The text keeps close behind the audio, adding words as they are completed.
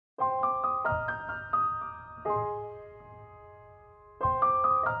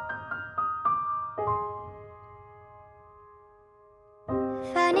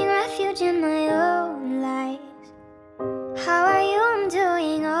in my own lies. How are you? I'm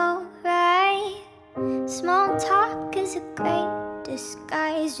doing alright. Small talk is a great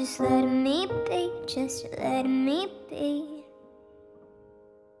disguise. Just let me be, just let me be.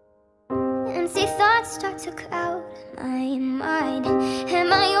 Empty thoughts start to crowd my mind.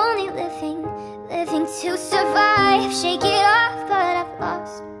 Am I only living to survive? Shake it off, but I've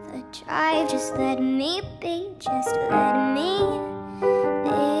lost the drive. Just let me be, just let me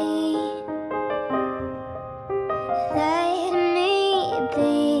be. Let me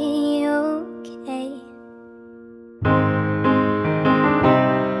be okay.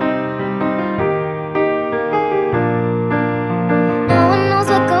 No one knows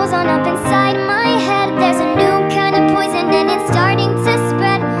what goes on up inside my head. There's a new kind of poison and it's starting to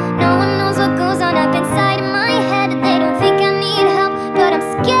spread. No one knows what goes on up inside my head. They don't think I need help, but I'm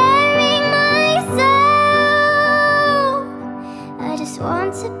scaring myself. I just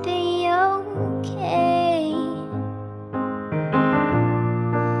want to be okay.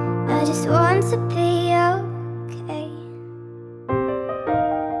 I just want to be okay.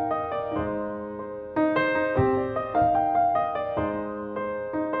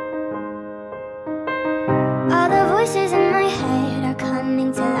 All the voices in my head are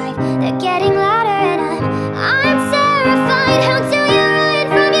coming to life. They're getting louder and I'm terrified. How do you run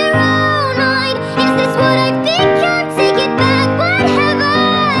from your own mind? Is this what I think? Can't take it back. What have I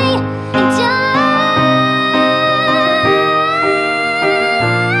done?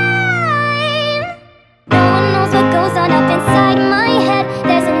 No one knows what goes on up inside my head.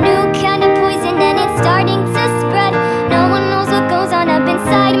 There's a new kind of poison and it's starting to spread. No one knows what goes on up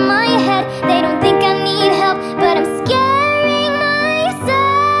inside my head. They don't think I need help, but I'm scaring myself.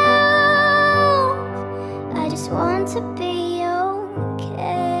 I just want to be okay.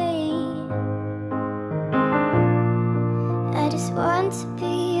 I just want to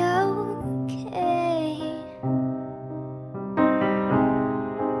be okay.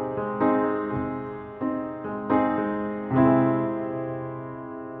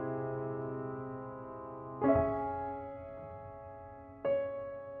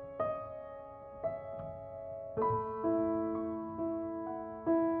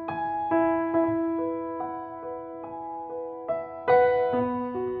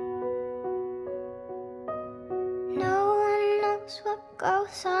 No one knows what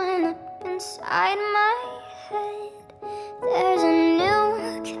goes on up inside my head. There's a new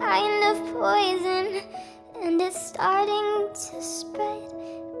kind of poison and it's starting to spread.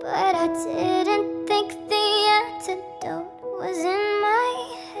 But I didn't think the antidote was in my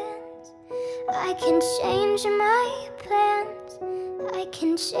hands. I can change my plans. I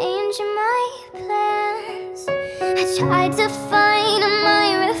can change my plans. I tried to find my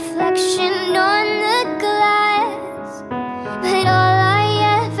reflection on the glass, but all I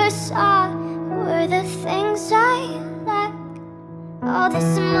ever saw were the things I lack. All the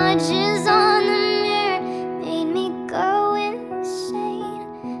smudges on the mirror made me go insane.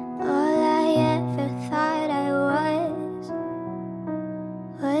 All I ever thought I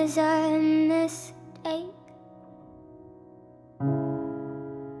was a mistake.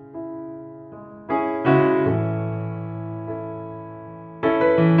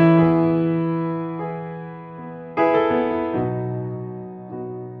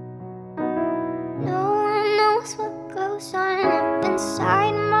 No one knows what goes on up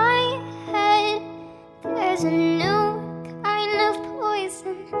inside my head. There's a new kind of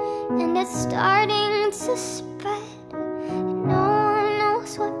poison and it's starting to spread. No one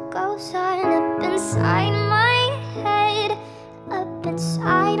knows what goes on up inside my head. Up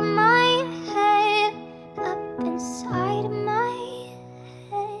inside my